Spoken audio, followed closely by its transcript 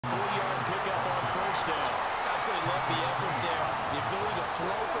touchdown. Absolutely love the effort there. The ability to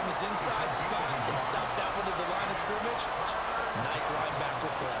throw from his inside spot and stop that one at the line of scrimmage. Nice linebacker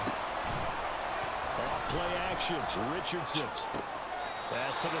play. Off play action. Richardson.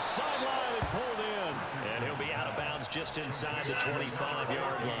 Pass to the sideline and pulled in. And he'll be out of bounds just inside the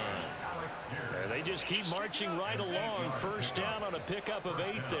 25-yard line. And they just keep marching right along. First down on a pickup of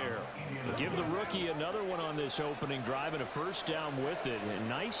 8 there. Give the rookie another one on this opening drive and a first down with it. A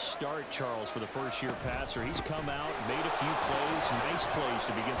nice start, Charles, for the first-year passer. He's come out, made a few plays, nice plays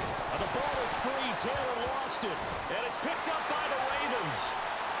to begin. The ball is free. Taylor lost it. And it's picked up by the Ravens.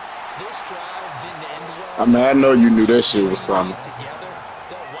 This drive didn't end well. I mean, I know you knew that shit was coming. Together,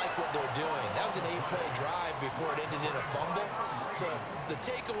 they'll like what they're doing. That was an 8-play drive before it ended in a fumble. So the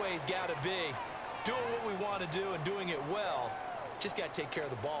takeaway's got to be doing what we want to do and doing it well. Just got to take care of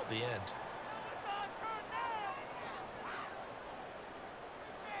the ball at the end.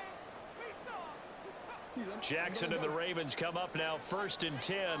 Jackson and the Ravens come up now 1st and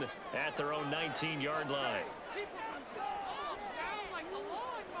 10 at their own 19-yard line.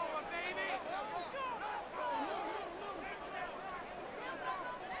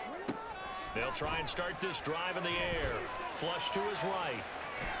 They'll try and start this drive in the air. Flush to his right.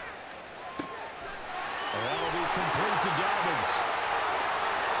 And that'll be complete to Dobbins.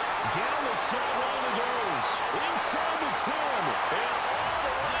 Down the sideline he goes. Inside the 10. And all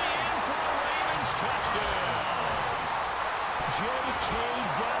the way in for a Ravens touchdown. J.K.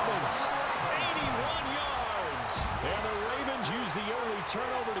 Dobbins, 81 yards. And the Ravens use the early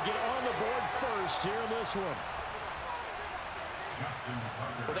turnover to get on the board first here in this one.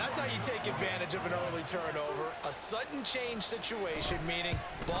 Well, that's how you take advantage of an early turnover. A sudden change situation, meaning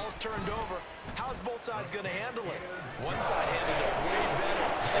ball's turned over. How's both sides going to handle it? One side handled it way better.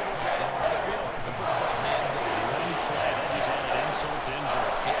 They were right out on the field and put the ball in the end zone. One play, that just had an insult to injury.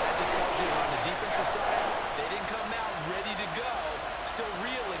 Yeah, that just tells you on the defensive side, they didn't come out ready to go, still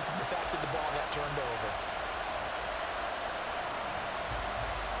reeling from the fact that the ball got turned over.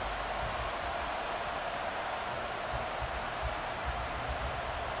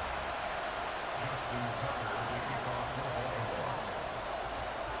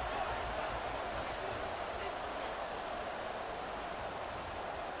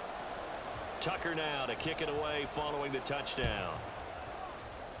 Tucker now to kick it away following the touchdown.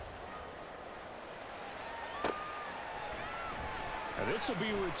 And this will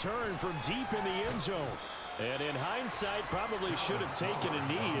be returned from deep in the end zone. And in hindsight, probably should have taken a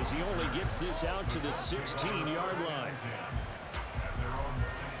knee as he only gets this out to the 16-yard line.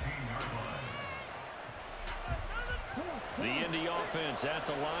 The Indy offense at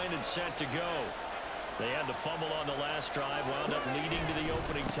the line and set to go. They had to fumble on the last drive, wound up leading to the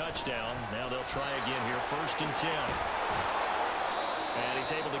opening touchdown. Now they'll try again here, 1st and 10. And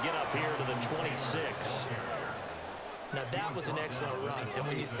he's able to get up here to the 26. Now that was an excellent run, and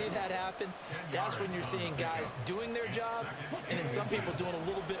when you see that happen, that's when you're seeing guys doing their job, and then some people doing a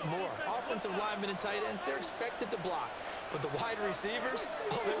little bit more. Offensive linemen and tight ends, they're expected to block. But the wide receivers,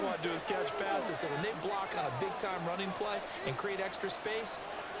 all they want to do is catch passes. So when they block on a big-time running play and create extra space,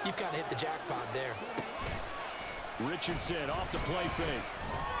 you've kind of hit the jackpot there. Richardson off the play fake.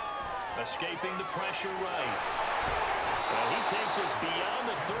 Escaping the pressure right. Well, he takes us beyond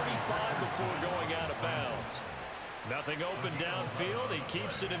the 35 before going out of bounds. Nothing open downfield. He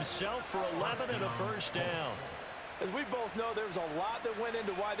keeps it himself for 11 and a first down. As we both know, there's a lot that went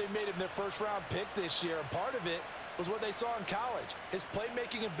into why they made him their first-round pick this year. And part of it was what they saw in college, his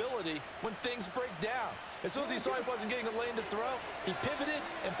playmaking ability when things break down. As soon as he saw he wasn't getting a lane to throw, he pivoted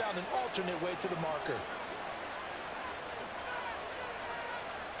and found an alternate way to the marker.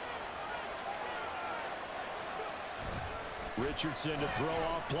 Richardson to throw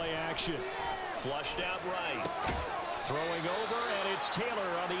off play action. Flushed out right. Throwing over, and it's Taylor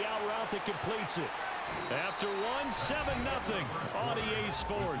on the out route that completes it. After one, 7-0 on EA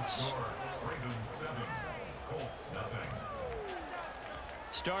Sports.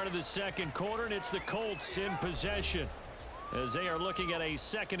 Start of the second quarter, and it's the Colts in possession as they are looking at a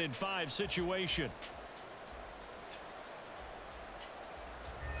 2nd and 5 situation.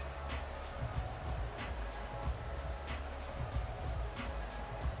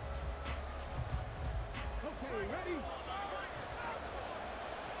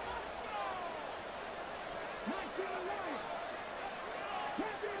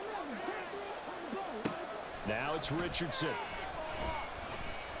 Now it's Richardson.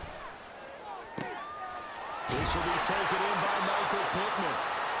 This will be taken in by Michael Pittman.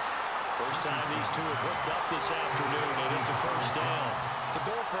 First time these two have hooked up this afternoon, and it's a first down. The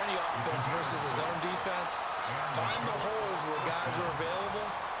goal for any offense versus his own defense, find the holes where guys are available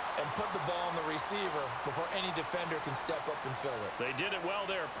and put the ball in the receiver before any defender can step up and fill it. They did it well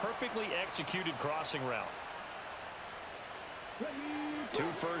there. Perfectly executed crossing route. 2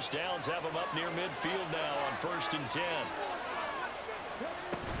 first downs have them up near midfield now on 1st and 10.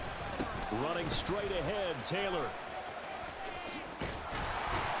 Running straight ahead, Taylor.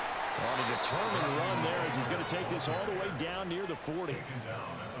 On a determined run there as he's going to take this all the way down near the 40.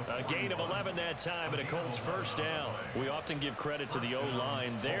 A gain of 11 that time, and a Colts first down. We often give credit to the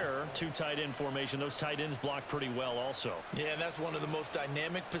O-line there. 2 tight end formation. Those tight ends block pretty well also. Yeah, and that's one of the most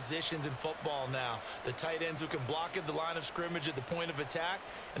dynamic positions in football now. The tight ends who can block at the line of scrimmage at the point of attack,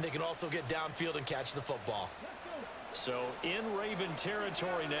 and they can also get downfield and catch the football. So in Raven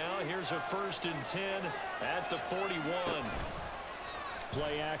territory now. Here's a 1st and 10 at the 41.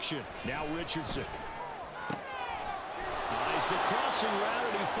 Play action. Now Richardson. Eyes the crossing route,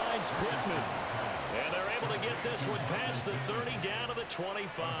 and he finds Pittman. And they're able to get this one past the 30 down to the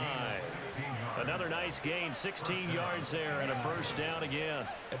 25. Another nice gain, 16 yards there, and a first down again.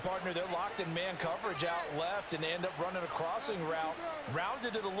 And, partner, they're locked in man coverage out left, and they end up running a crossing route.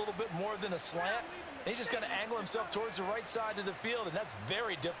 Rounded it a little bit more than a slant. He's just going to angle himself towards the right side of the field, and that's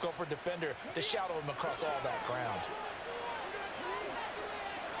very difficult for a defender to shadow him across all that ground.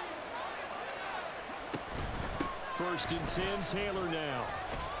 First and 10, Taylor now.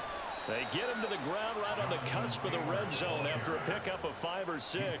 They get him to the ground right on the cusp of the red zone after a pickup of 5 or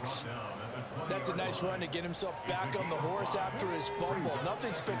 6. That's a nice run to get himself back on the horse after his fumble.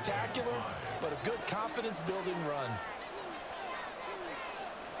 Nothing spectacular, but a good confidence-building run.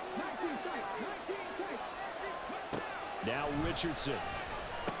 Now Richardson.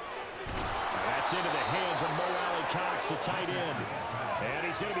 That's into the hands of Mo Alley-Cox, the tight end. And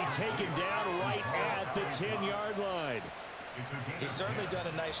he's going to be taken down right at the 10-yard line. He's certainly done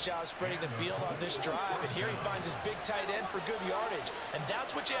a nice job spreading the field on this drive, and here he finds his big tight end for good yardage. And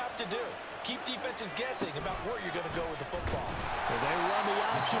that's what you have to do. Keep defenses guessing about where you're going to go with the football. Well, they run the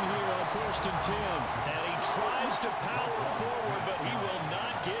option here on 1st and 10. And he tries to power forward, but he will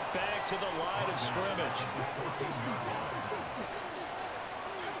not get back to the line of scrimmage.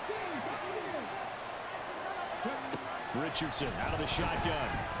 Richardson out of the shotgun.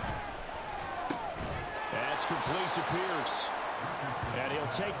 That's complete to Pierce. And he'll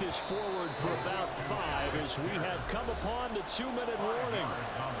take this forward for about 5 as we have come upon the 2-minute warning.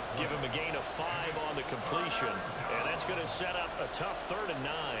 Give him a gain of 5 on the completion. And that's going to set up a tough 3rd and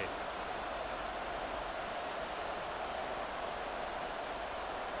 9.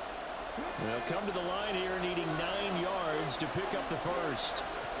 They'll come to the line here needing 9 yards to pick up the first.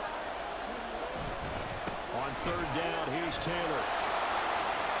 On 3rd down, here's Taylor.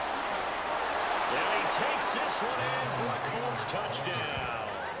 And he takes this one in for a Colts touchdown.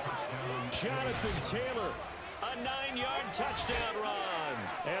 Jonathan Taylor, a 9-yard touchdown run.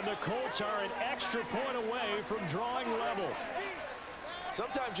 And the Colts are an extra point away from drawing level.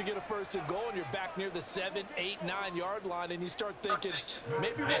 Sometimes you get a 1st and goal and you're back near the 7, 8, 9-yard line, and you start thinking,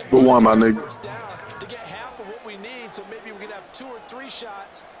 maybe we Go on, my nigga. first down to get half of what we need, so maybe we can have 2 or 3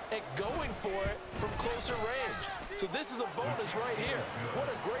 shots at going for it from closer range. So this is a bonus right here. What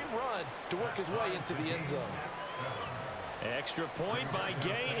a great run to work his way into the end zone. Extra point by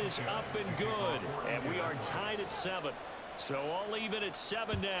Gay is up and good. And we are tied at 7. So all even at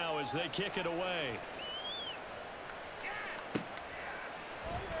 7 now as they kick it away.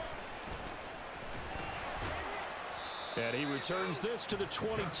 And he returns this to the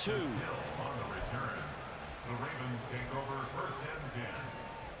 22.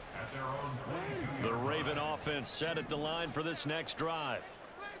 The Raven offense set at the line for this next drive.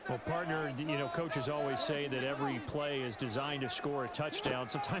 Well, partner, you know, coaches always say that every play is designed to score a touchdown.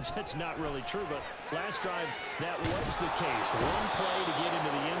 Sometimes that's not really true, but last drive, that was the case. One play to get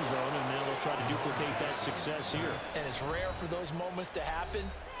into the end zone, and now they'll try to duplicate that success here. And it's rare for those moments to happen.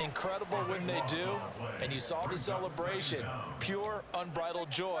 Incredible when they do. And you saw the celebration. Pure, unbridled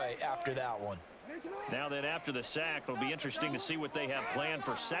joy after that one. Now then, after the sack, it'll be interesting to see what they have planned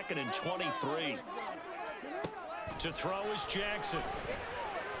for 2nd and 23. To throw is Jackson.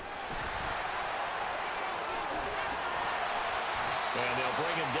 And they'll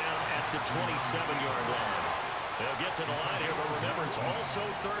bring him down at the 27-yard line. They'll get to the line here, but remember, it's also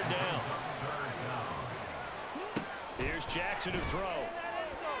 3rd down. Here's Jackson to throw.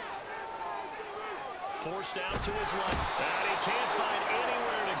 Forced out to his left. And he can't find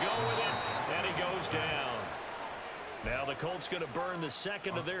anywhere to go with it. And he goes down. Now the Colts going to burn the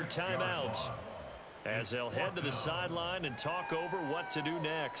 2nd of their timeouts as they'll head to the sideline and talk over what to do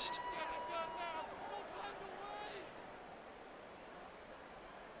next.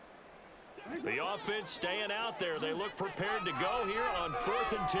 The offense staying out there. They look prepared to go here on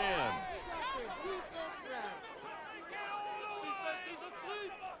 4th and 10.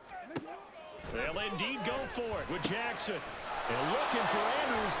 They'll indeed go for it with Jackson. And looking for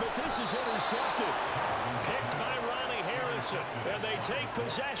Andrews, but this is intercepted. Picked by Ronnie Harrison. And they take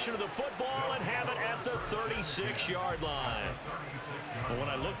possession of the football and have it at the 36-yard line. Well, when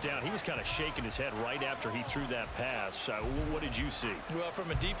I looked down, he was kind of shaking his head right after he threw that pass. What did you see? Well, from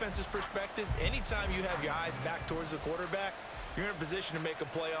a defense's perspective, anytime you have your eyes back towards the quarterback, you're in a position to make a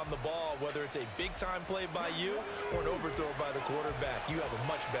play on the ball, whether it's a big-time play by you or an overthrow by the quarterback. You have a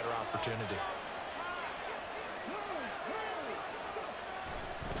much better opportunity.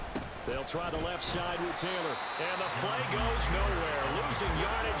 They'll try the left side with Taylor. And the play goes nowhere. Losing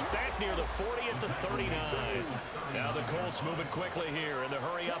yardage back near the 40 at the 39. Now the Colts moving quickly here in the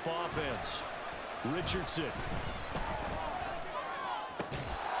hurry-up offense. Richardson.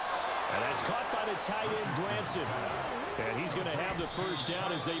 And that's caught by the tight end, Branson. And he's going to have the first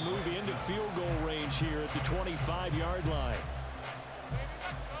down as they move into field goal range here at the 25-yard line.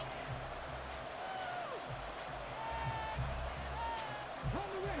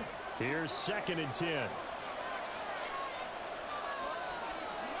 Here's 2nd and 10.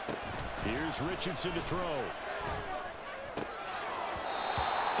 Here's Richardson to throw.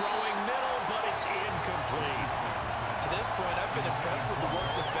 Throwing middle, but it's incomplete. To this point, I've been impressed with the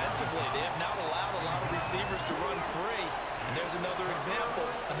work defensively. They have not allowed a lot of receivers to run free. And there's another example,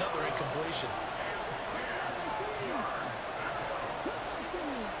 another incompletion.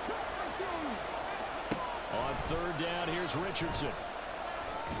 On 3rd down, here's Richardson.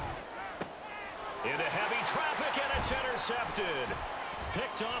 Into heavy traffic, and it's intercepted.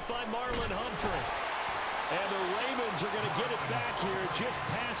 Picked off by Marlon Humphrey. And the Ravens are going to get it back here just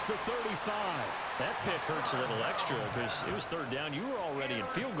past the 35. That pick hurts a little extra because it was 3rd down. You were already in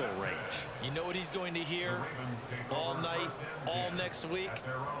field goal range. You know what he's going to hear all night, all next week?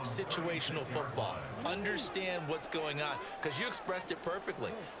 Situational football. Understand what's going on because you expressed it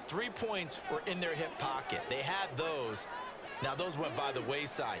perfectly. 3 points were in their hip pocket. They had those. Now, those went by the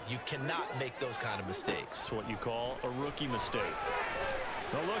wayside. You cannot make those kind of mistakes. It's what you call a rookie mistake.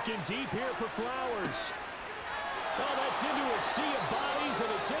 Well, looking deep here for Flowers. Oh, that's into a sea of bodies,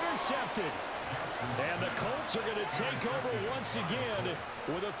 and it's intercepted. And the Colts are going to take over once again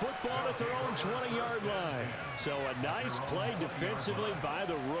with a football at their own 20-yard line. So a nice play defensively by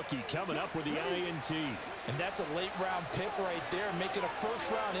the rookie coming up with the INT. And that's a late-round pick right there, making a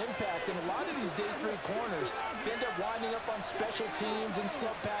first-round impact. And a lot of these day 3 corners end up winding up on special teams and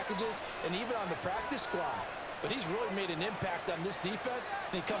sub packages and even on the practice squad. But he's really made an impact on this defense,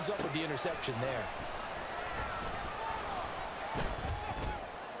 and he comes up with the interception there.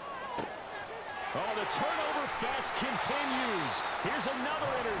 Oh, the turnover fest continues. Here's another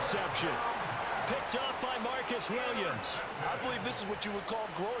interception. Picked up by Marcus Williams. I believe this is what you would call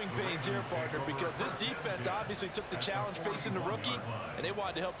growing pains here, partner, because this defense obviously took the challenge facing the rookie, and they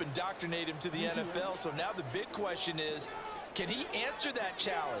wanted to help indoctrinate him to the NFL. So now the big question is, can he answer that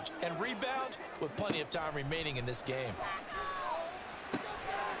challenge and rebound with plenty of time remaining in this game?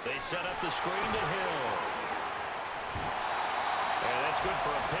 They set up the screen to Hill. And that's good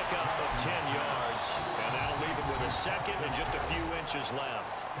for a pickup of 10 yards. And that'll leave him with a second and just a few inches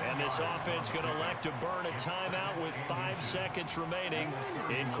left. And this offense going to elect to burn a timeout with 5 seconds remaining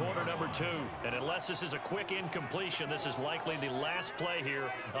in quarter number 2. And unless this is a quick incompletion, this is likely the last play here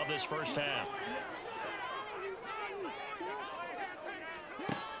of this first half.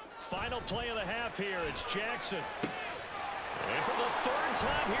 Final play of the half here. It's Jackson. And for the 3rd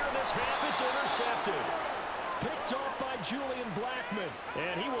time here in this half, it's intercepted. Picked off by Julian Blackman.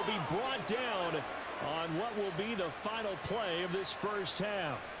 And he will be brought down on what will be the final play of this first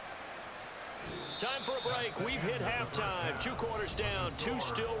half. Time for a break. We've hit halftime. 2 quarters down. 2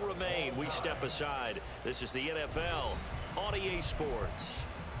 still remain. We step aside. This is the NFL on EA Sports.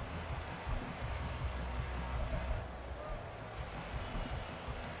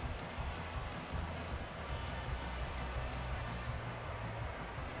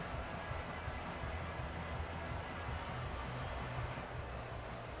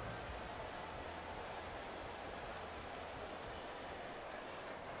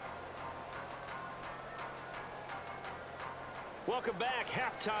 Welcome back.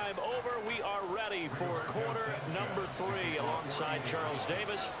 Halftime over. We are ready for quarter number 3 alongside Charles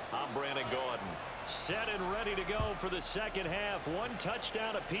Davis. I'm Brandon Gordon. Set and ready to go for the second half. 1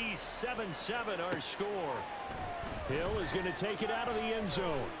 touchdown apiece. 7-7 our score. Hill is going to take it out of the end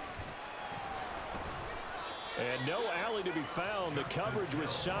zone. And no alley to be found. The coverage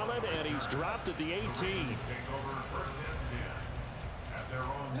was solid, and he's dropped at the 18.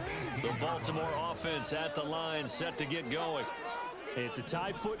 The Baltimore offense at the line, set to get going. It's a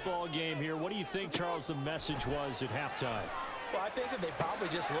tie football game here. What do you think, Charles, the message was at halftime? Well, I think that they probably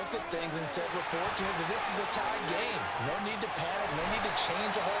just looked at things and said, we're fortunate that this is a tie game. No need to panic, no need to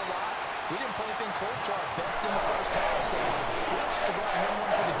change a whole lot. We didn't play anything close to our best in the first half, so we don't have to go out and win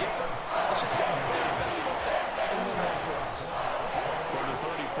one for the Gipper. Let's just go out and play our best football and win one for us. From the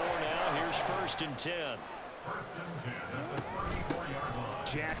 34 now, here's 1st and 10.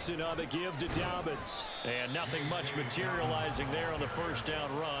 Jackson on the give to Dobbins. And nothing much materializing there on the 1st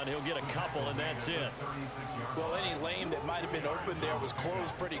down run. He'll get a couple, and that's it. Well, any lane that might have been open there was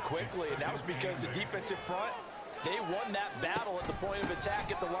closed pretty quickly, and that was because the defensive front, they won that battle at the point of attack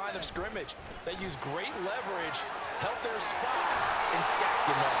at the line of scrimmage. They used great leverage, held their spot, and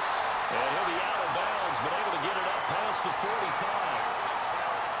stacked him up. And he'll be out of bounds, but able to get it up past the 45.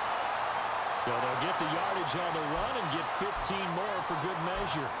 So they'll get the yardage on the run and get 15 more for good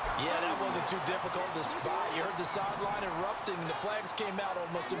measure. Yeah, that wasn't too difficult to spot. You heard the sideline erupting, and the flags came out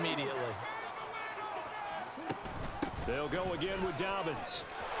almost immediately. They'll go again with Dobbins.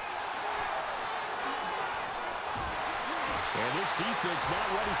 And this defense not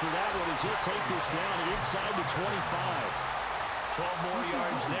ready for that one as he'll take this down and inside the 25. 12 more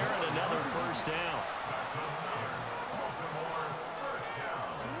yards there and another 1st down.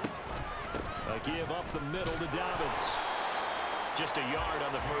 A give up the middle to Dobbins. Just a yard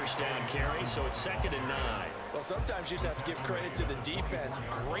on the 1st down carry, so it's 2nd and 9. Well, sometimes you just have to give credit to the defense.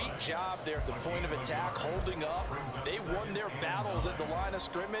 Great job there at the point of attack, holding up. They won their battles at the line of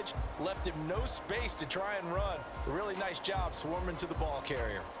scrimmage, left him no space to try and run. A really nice job swarming to the ball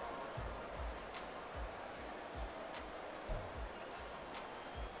carrier.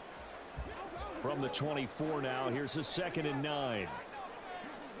 From the 24 now, here's a 2nd and 9.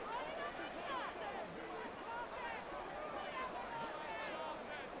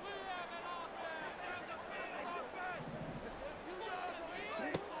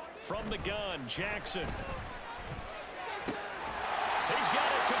 From the gun, Jackson. He's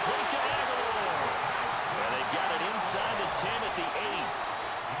got it complete to Aguilar. And they've got it inside the 10 at the 8.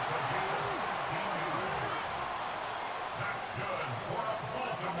 That's good for a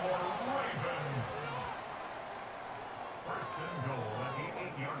Baltimore Raven. 1st and goal at the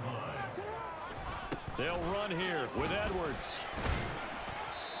 8-yard line. They'll run here with Edwards.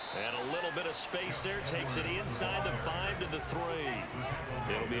 And a little bit of space there, takes it inside the 5 to the 3.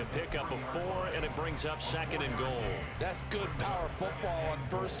 It'll be a pickup of 4, and it brings up 2nd and goal. That's good power football on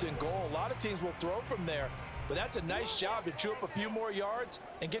 1st and goal. A lot of teams will throw from there, but that's a nice job to chew up a few more yards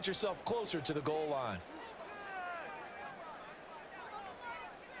and get yourself closer to the goal line.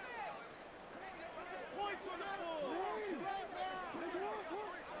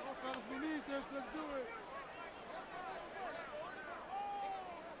 Let's do it.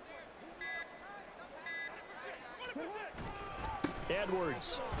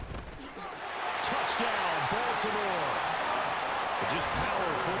 Edwards. Touchdown, Baltimore. Just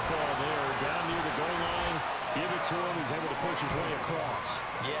power football there, down near the goal line. Give it to him. He's able to push his way across.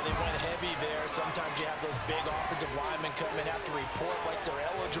 Yeah, they went heavy there. Sometimes you have those big offensive linemen come in, have to report like they're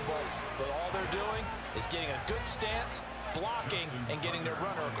eligible. But all they're doing is getting a good stance, blocking, and getting their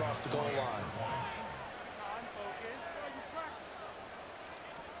runner across the goal line.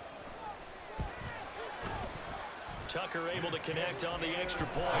 Tucker able to connect on the extra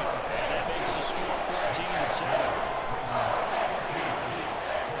point. And that makes the score 14-7.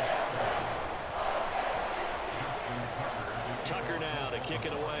 Tucker now to kick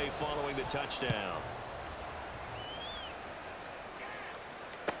it away following the touchdown.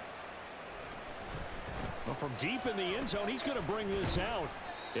 Well, from deep in the end zone, he's going to bring this out.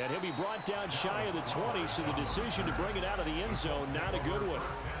 And he'll be brought down shy of the 20, so the decision to bring it out of the end zone, not a good one.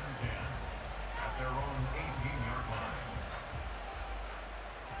 At their own 18-yard line.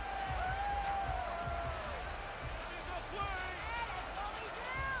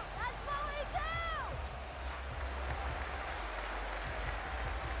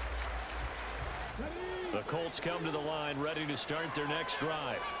 The Colts come to the line, ready to start their next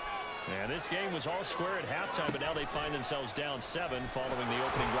drive. And this game was all square at halftime, but now they find themselves down 7 following the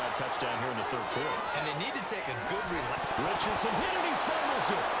opening drive touchdown here in the 3rd quarter. And they need to take a good relax. Richardson hit it, he fumbles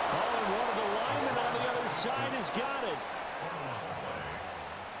it. Oh, and one of the linemen on the other side has got it.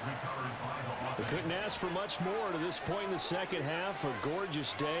 We couldn't ask for much more to this point in the 2nd half. A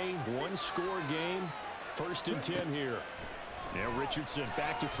gorgeous day, one-score game. 1st and 10 here. Now Richardson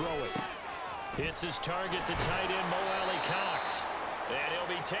back to throw it. Hits his target, the tight end, Mo Alley-Cox. And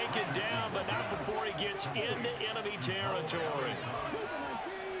he'll be taken down, but not before he gets into enemy territory.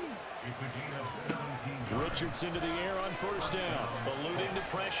 Richardson to the air on 1st down, eluding the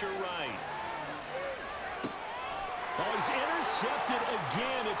pressure right. Oh, he's intercepted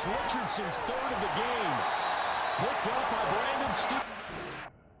again. It's Richardson's 3rd of the game. Picked up by Brandon Stevens.